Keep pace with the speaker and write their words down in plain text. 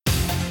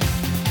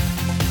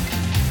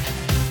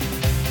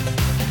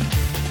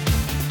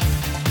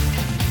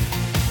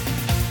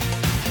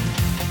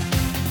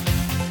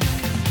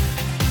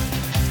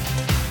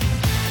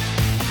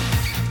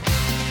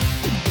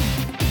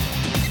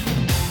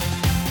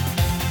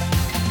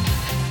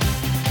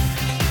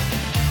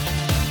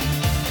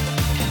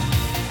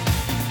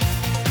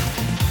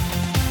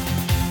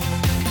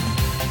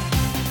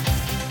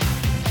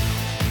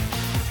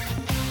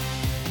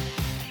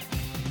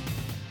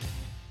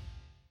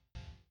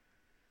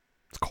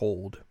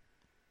cold.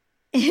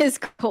 It is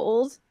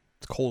cold.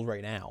 It's cold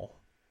right now,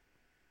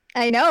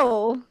 I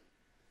know.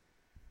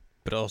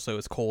 but also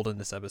it's cold in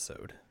this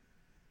episode.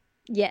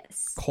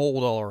 Yes.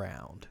 Cold all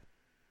around.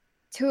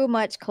 Too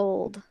much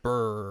cold.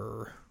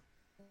 Brr.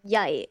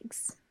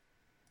 Yikes.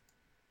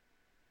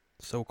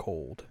 So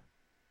cold.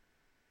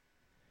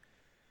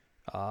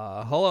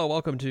 Hello,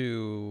 welcome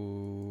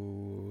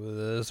to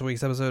this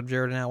week's episode of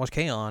Jared and Al Watch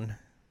K-On!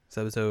 This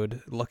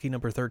episode, lucky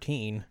number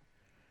 13.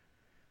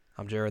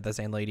 I'm Jared, that's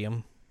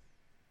Anladium.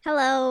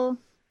 Hello.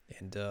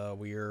 And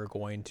we are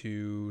going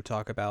to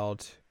talk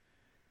about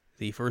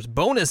the first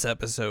bonus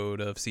episode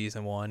of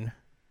Season 1.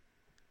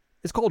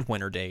 It's called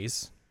Winter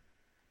Days.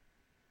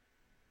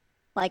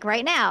 Like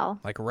right now.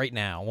 Like right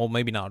now. Well,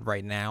 maybe not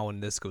right now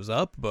when this goes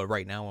up, but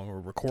right now when we're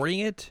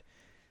recording it.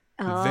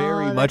 Oh,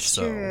 Very much that's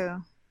so.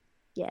 true.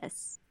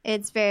 Yes.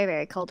 It's very,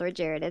 very cold where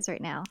Jared is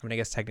right now. I mean, I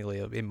guess technically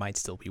it might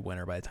still be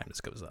winter by the time this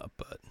goes up,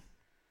 but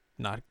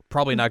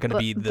probably not going to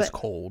be this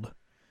cold.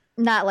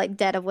 Not like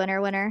dead of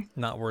winter.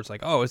 Not where it's like,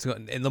 oh, it's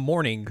in the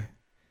morning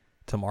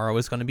tomorrow.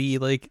 It's going to be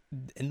like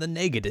in the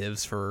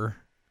negatives for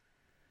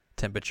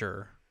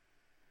temperature.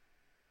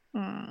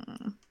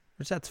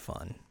 Which that's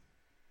fun.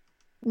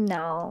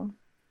 No.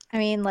 I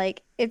mean,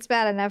 like, it's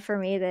bad enough for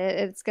me that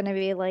it's going to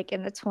be like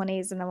in the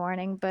 20s in the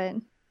morning, but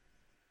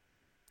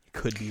It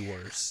could be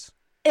worse.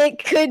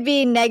 it could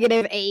be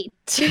 -8.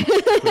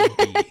 Could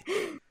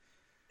be.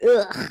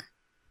 Ugh.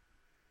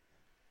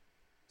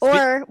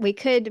 Or we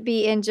could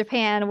be in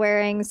Japan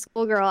wearing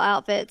schoolgirl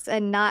outfits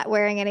and not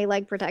wearing any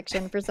leg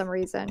protection for some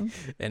reason.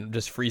 And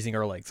just freezing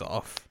our legs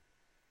off.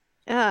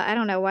 I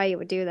don't know why you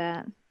would do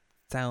that.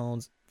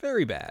 Sounds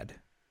very bad.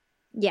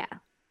 Yeah.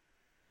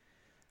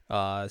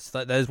 So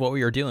that is what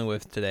we are dealing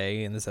with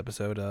today in this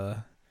episode.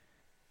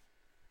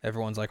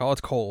 Everyone's like, oh, it's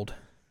cold.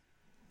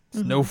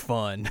 It's no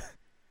fun.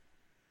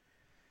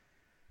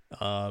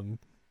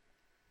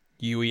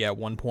 Yui at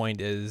one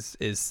point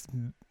is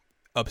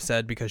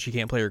upset because she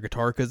can't play her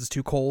guitar because it's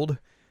too cold.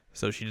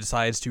 So she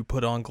decides to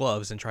put on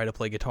gloves and try to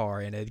play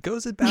guitar, and it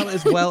goes about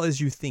as well as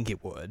you think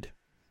it would.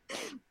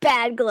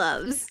 Bad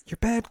gloves. Your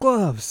bad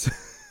gloves.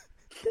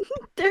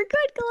 They're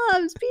good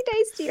gloves. Be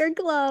nice to your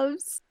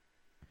gloves.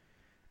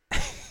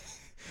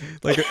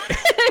 Like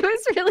It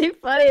was really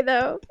funny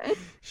though.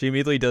 she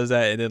immediately does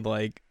that, and then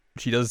like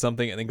she does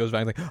something, and then goes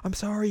back like, "I'm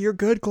sorry, you're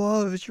good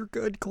gloves. You're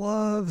good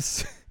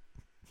gloves."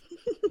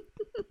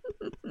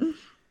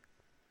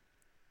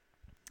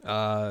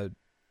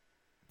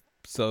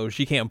 So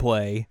she can't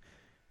play.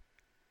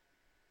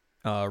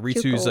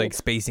 Ritsu's like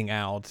spacing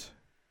out,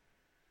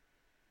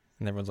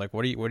 and everyone's like,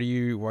 why are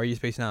you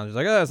spacing out? And she's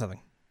like, oh, that's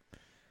nothing.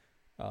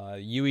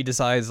 Yui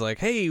decides like,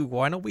 hey,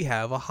 why don't we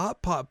have a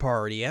hot pot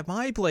party at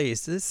my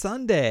place this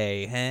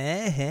Sunday?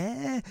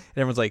 And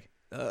everyone's like,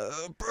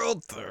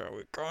 brother,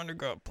 we kind of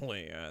got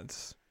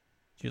plans.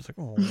 She's like,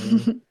 oh.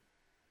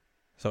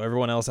 So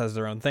everyone else has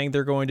their own thing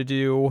they're going to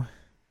do,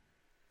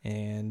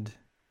 and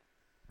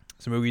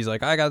Tsumugi's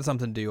like, I got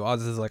something to do.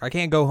 Oz is like, I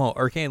can't go home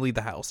or can't leave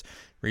the house.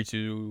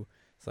 Ritsu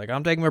is like,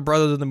 I'm taking my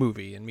brother to the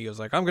movie, and Mio's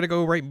like, I'm gonna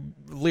go write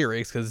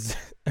lyrics because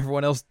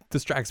everyone else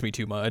distracts me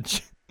too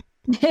much.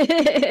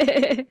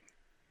 And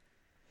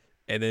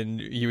then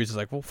Yui's just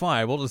like, well,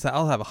 fine,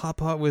 I'll have a hot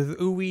pot with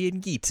Ui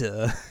and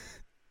Gita.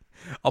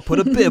 I'll put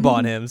a bib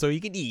on him so he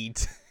can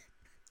eat.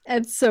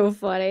 That's so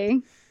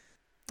funny.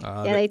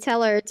 Yeah, they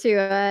tell her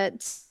to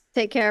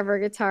take care of her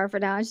guitar for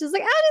now. And she's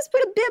like, I'll just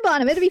put a bib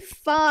on him. It'll be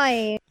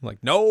fine. I'm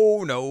like,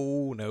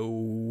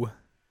 no.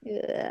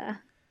 Yeah.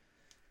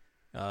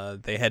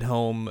 They head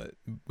home.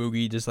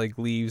 Mugi just like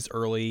leaves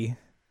early.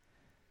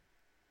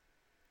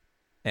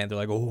 And they're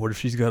like, oh, what if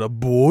she's got a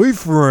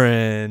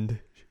boyfriend?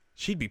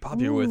 She'd be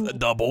popular with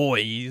the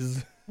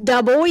boys.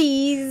 The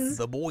boys.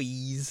 The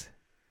boys.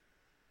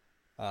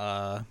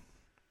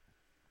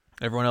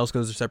 Everyone else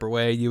goes their separate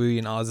way. Yui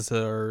and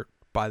Azusa are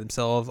by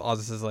themselves.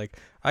 Azusa's like,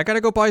 I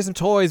gotta go buy some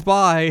toys,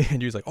 bye.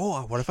 And Yui's like,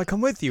 oh, what if I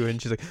come with you?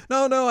 And she's like,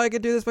 no, I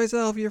can do this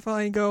myself. You're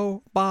fine,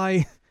 go,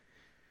 bye.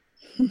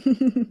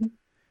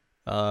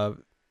 Mio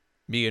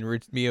and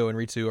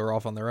Ritsu are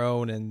off on their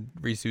own, and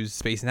Ritsu's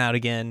spacing out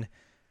again.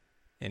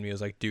 And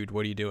Mio's like, dude,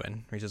 what are you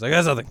doing? Ritsu's like,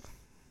 that's nothing.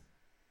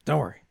 Don't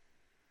worry.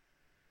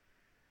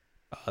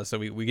 So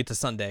we get to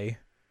Sunday.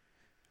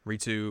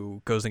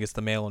 Ritsu goes and gets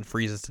the mail and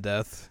freezes to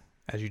death,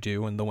 as you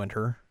do in the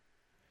winter.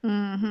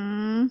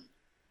 Mm-hmm.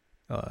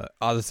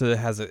 Azusa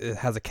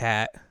has a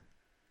cat.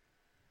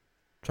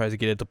 Tries to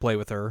get it to play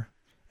with her,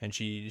 and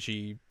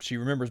she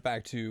remembers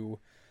back to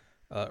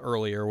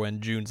earlier when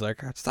June's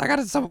like, I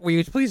gotta will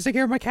you please take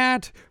care of my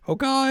cat? Oh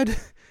God,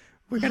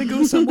 we gotta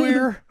go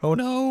somewhere. Oh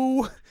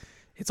no,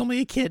 it's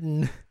only a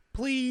kitten.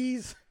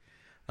 Please.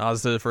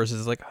 Azusa at first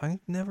is like,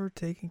 I've never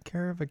taken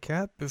care of a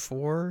cat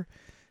before.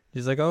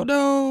 She's like, oh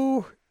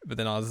no. But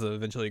then Azusa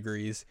eventually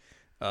agrees.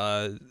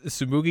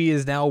 Tsumugi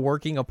is now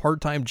working a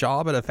part-time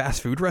job at a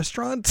fast food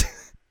restaurant.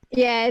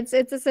 Yeah, it's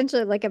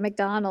essentially like a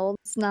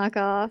McDonald's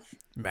knockoff.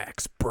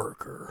 Max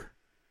Burger.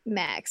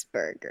 Max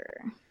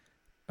Burger.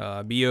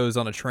 Mio's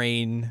on a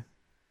train.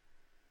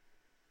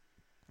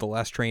 The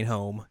last train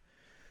home.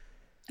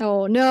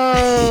 Oh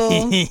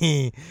no.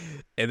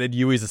 And then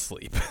Yui's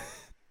asleep.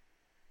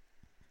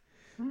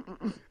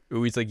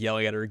 Yui's like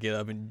yelling at her to get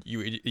up, and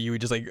Yui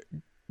just like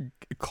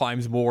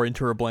climbs more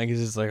into her blankets.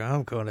 Just like,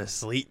 I'm gonna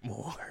sleep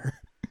more.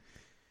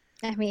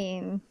 I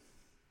mean,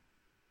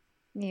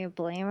 you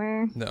blame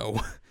her?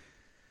 No.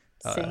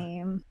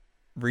 Same.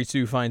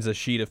 Ritsu finds a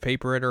sheet of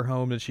paper at her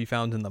home that she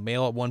found in the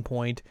mail at one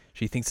point.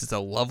 She thinks it's a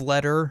love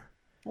letter.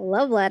 A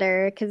love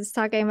letter, because it's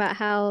talking about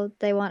how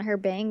they want her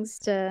bangs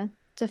to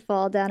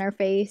fall down her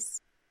face.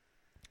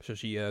 So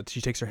she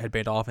takes her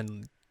headband off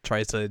and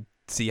tries to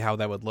see how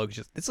that would look.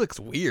 This looks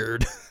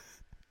weird.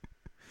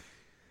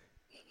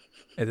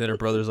 And then her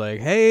brother's like,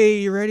 "Hey,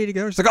 you ready to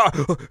go?" She's like,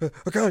 "Oh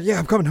God, yeah,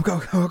 I'm coming. I'm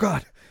going. Oh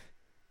God."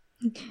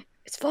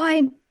 It's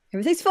fine.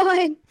 Everything's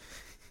fine.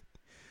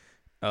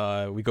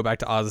 We go back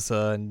to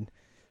Azusa, and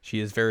she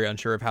is very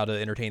unsure of how to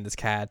entertain this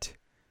cat,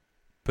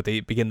 but they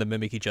begin to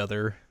mimic each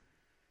other.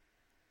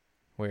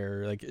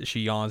 Where like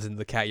she yawns and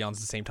the cat yawns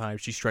at the same time.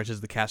 She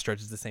stretches, the cat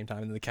stretches at the same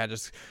time, and the cat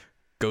just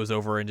goes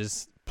over and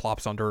just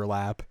plops onto her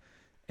lap.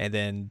 And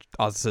then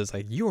Azusa is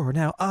like, "You are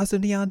now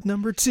Azuneon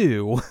number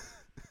 2."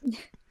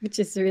 Which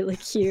is really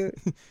cute.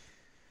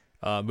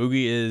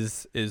 Mugi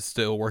is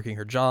still working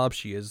her job.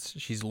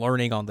 She's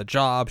learning on the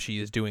job. She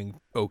is doing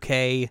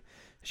okay.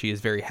 She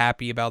is very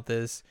happy about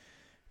this.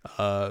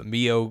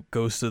 Mio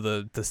goes to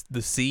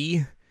the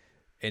sea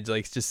and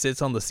like just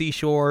sits on the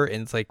seashore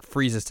and it's like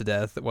freezes to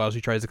death while she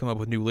tries to come up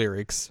with new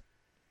lyrics.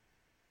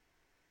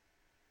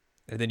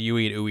 And then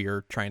Yui and Ui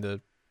are trying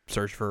to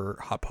search for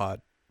hot pot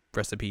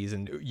recipes,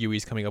 and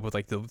Yui's coming up with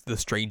like the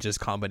strangest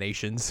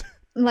combinations.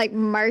 Like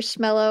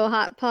marshmallow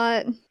hot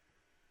pot.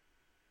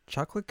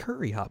 Chocolate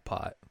curry hot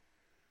pot.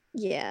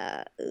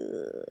 Yeah.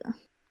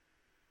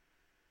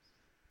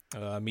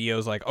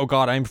 Mio's like, "Oh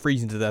God, I'm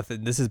freezing to death,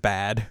 and this is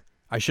bad.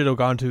 I should have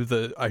gone to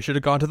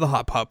the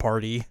hot pot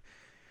party."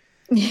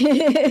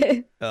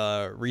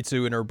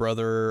 Ritsu and her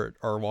brother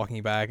are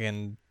walking back,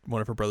 and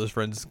one of her brother's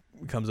friends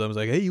comes up and is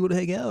like, "Hey, you want to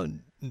hang out?"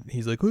 And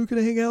he's like, "Who can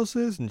I hang out,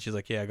 sis?" And she's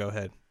like, "Yeah, go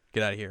ahead.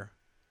 Get out of here.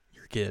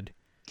 You're a kid."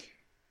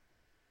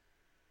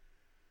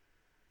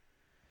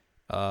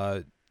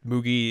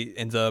 Mugi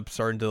ends up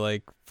starting to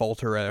like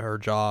falter at her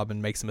job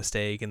and makes a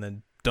mistake, and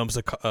then dumps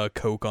a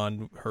Coke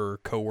on her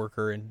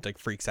coworker and like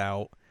freaks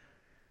out.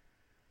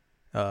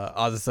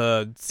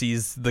 Azusa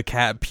sees the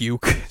cat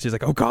puke. She's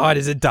like, "Oh God,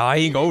 is it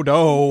dying? Oh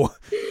no!"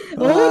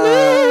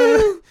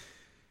 Oh no!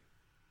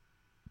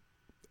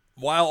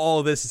 While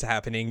all this is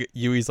happening,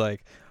 Yui's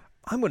like,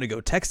 "I'm gonna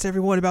go text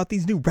everyone about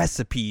these new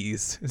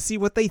recipes and see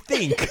what they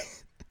think."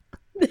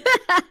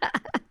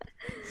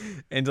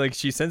 And like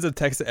she sends a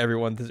text to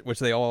everyone,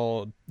 which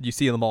you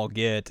see them all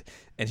get,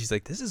 and she's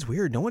like, "This is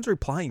weird. No one's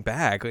replying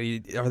back. Are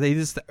they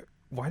just?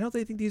 Why don't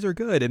they think these are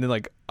good?" And then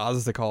like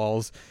Azusa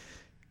calls,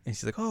 and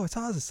she's like, "Oh, it's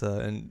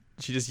Azusa," and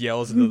she just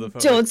yells into the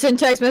phone. Don't send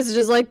text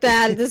messages like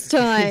that at this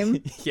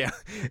time. Yeah,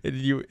 and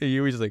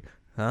Yui's just like,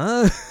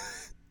 "Huh?"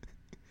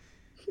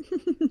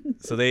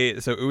 So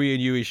Ui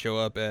and Yui show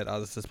up at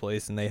Azusa's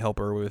place, and they help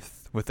her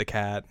with the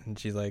cat, and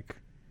she's like.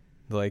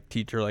 Like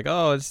teacher, like,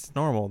 "Oh, it's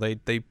normal. They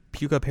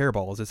puke up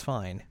hairballs. It's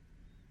fine."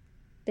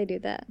 They do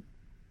that.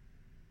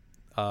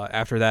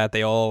 After that,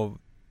 they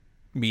all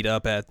meet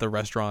up at the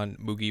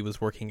restaurant Mugi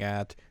was working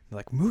at. They're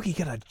like, "Mugi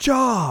got a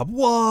job!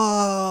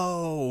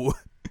 Whoa!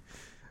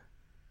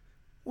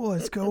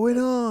 What's going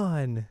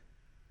on?"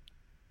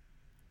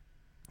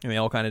 And they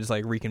all kind of just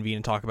like reconvene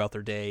and talk about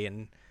their day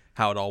and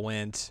how it all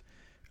went.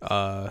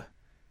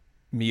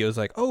 Mio's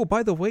like, "Oh,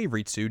 by the way,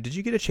 Ritsu, did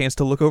you get a chance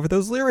to look over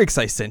those lyrics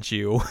I sent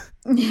you?"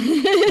 And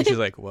she's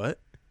like,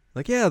 "What?"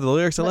 Like, "Yeah, the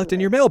lyrics I left in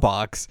your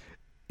mailbox."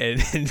 And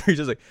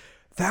Ritsu's like,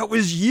 "That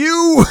was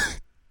you!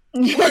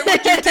 Why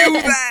would you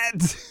do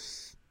that?"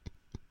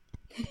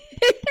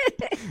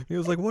 He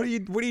was like, "What are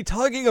you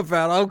talking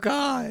about? Oh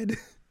God."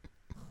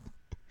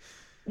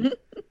 And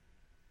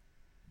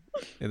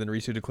then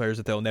Ritsu declares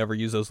that they'll never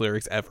use those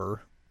lyrics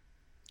ever.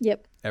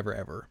 Yep. Ever.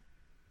 Ever.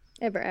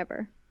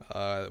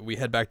 We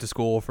head back to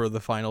school for the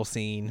final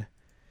scene,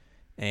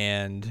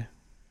 and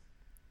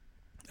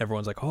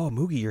everyone's like, "Oh,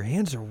 Mugi, your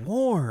hands are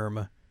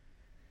warm."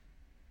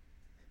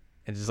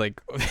 And just like,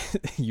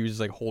 you just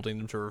like holding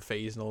them to her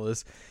face and all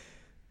this.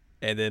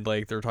 And then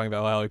like they're talking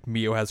about how like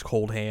Mio has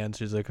cold hands.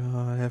 She's like,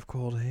 "Oh, I have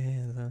cold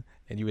hands."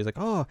 And Yui's like,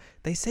 "Oh,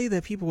 they say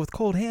that people with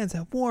cold hands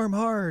have warm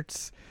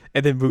hearts."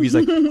 And then Mugi's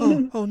like,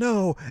 oh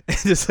no. And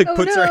just like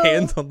puts her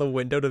hands on the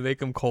window to make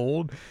them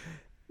cold.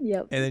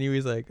 Yep. And then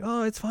Yui's like,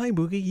 "Oh, it's fine,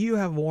 Mugi. You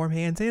have warm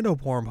hands and a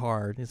warm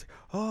heart." And he's like,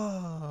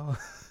 "Oh."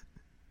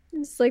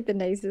 It's like the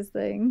nicest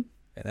thing.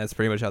 And that's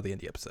pretty much how they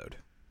end the episode.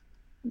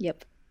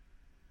 Yep.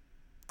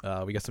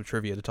 We got some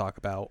trivia to talk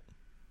about.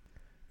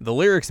 The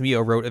lyrics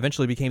Mio wrote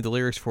eventually became the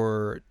lyrics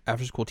for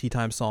After School Tea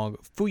Time song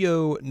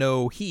Fuyo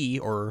no Hi,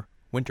 or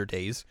Winter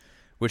Days,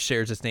 which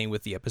shares its name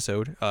with the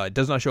episode. It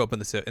does not show up in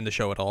the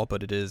show at all,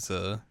 but it is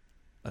a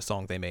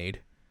song they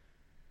made.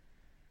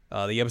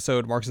 The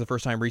episode marks the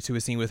first time Ritsu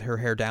is seen with her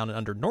hair down and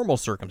under normal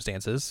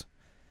circumstances.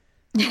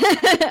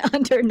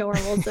 Under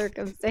normal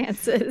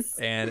circumstances.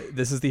 And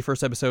this is the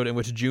first episode in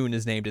which June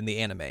is named in the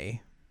anime.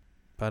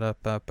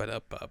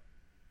 Ba-da-ba-ba-da-ba.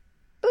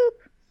 Boop.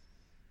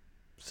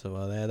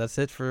 So that's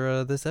it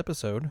for this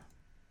episode.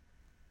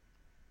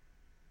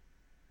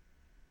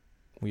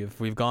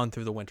 We've gone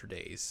through the winter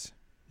days.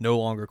 No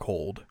longer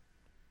cold.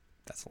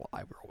 That's a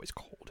lie. We're always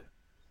cold.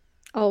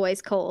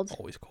 Always cold.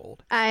 Always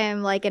cold. I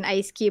am like an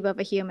ice cube of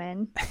a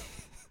human.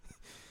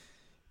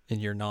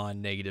 In your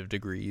non-negative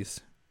degrees.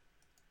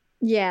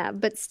 Yeah,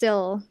 but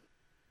still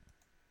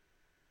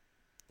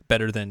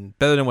better than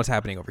what's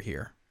happening over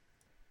here.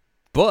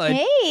 But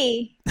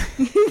hey.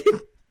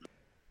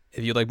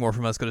 If you'd like more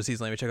from us, go to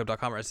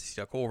seasonallycheckup.com or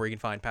scc.cool, where you can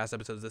find past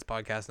episodes of this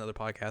podcast and other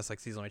podcasts like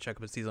Seasonal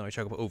Checkup and Seasonal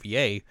Checkup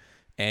OVA.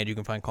 And you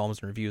can find columns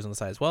and reviews on the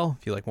site as well.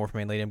 If you like more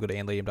from Ann Ladium, go to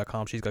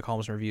annladium.com. She's got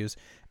columns and reviews.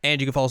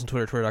 And you can follow us on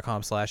Twitter,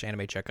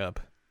 twitter.com/animecheckup.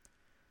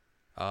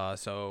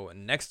 So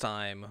next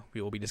time,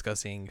 we will be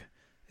discussing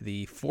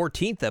the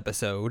 14th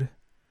episode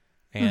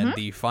and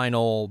the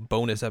final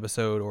bonus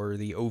episode, or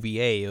the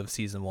OVA of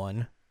Season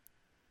 1.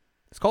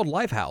 It's called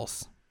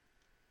Lifehouse.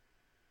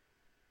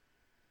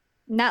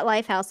 Not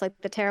Lifehouse, like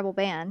the terrible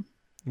band.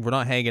 We're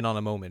not hanging on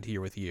a moment here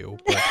with you,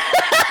 but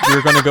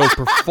we're going to go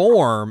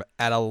perform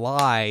at a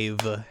live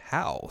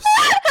house.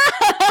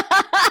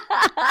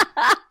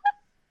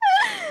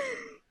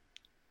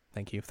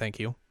 Thank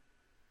you.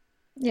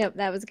 Yep,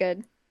 that was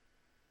good.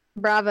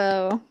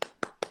 Bravo.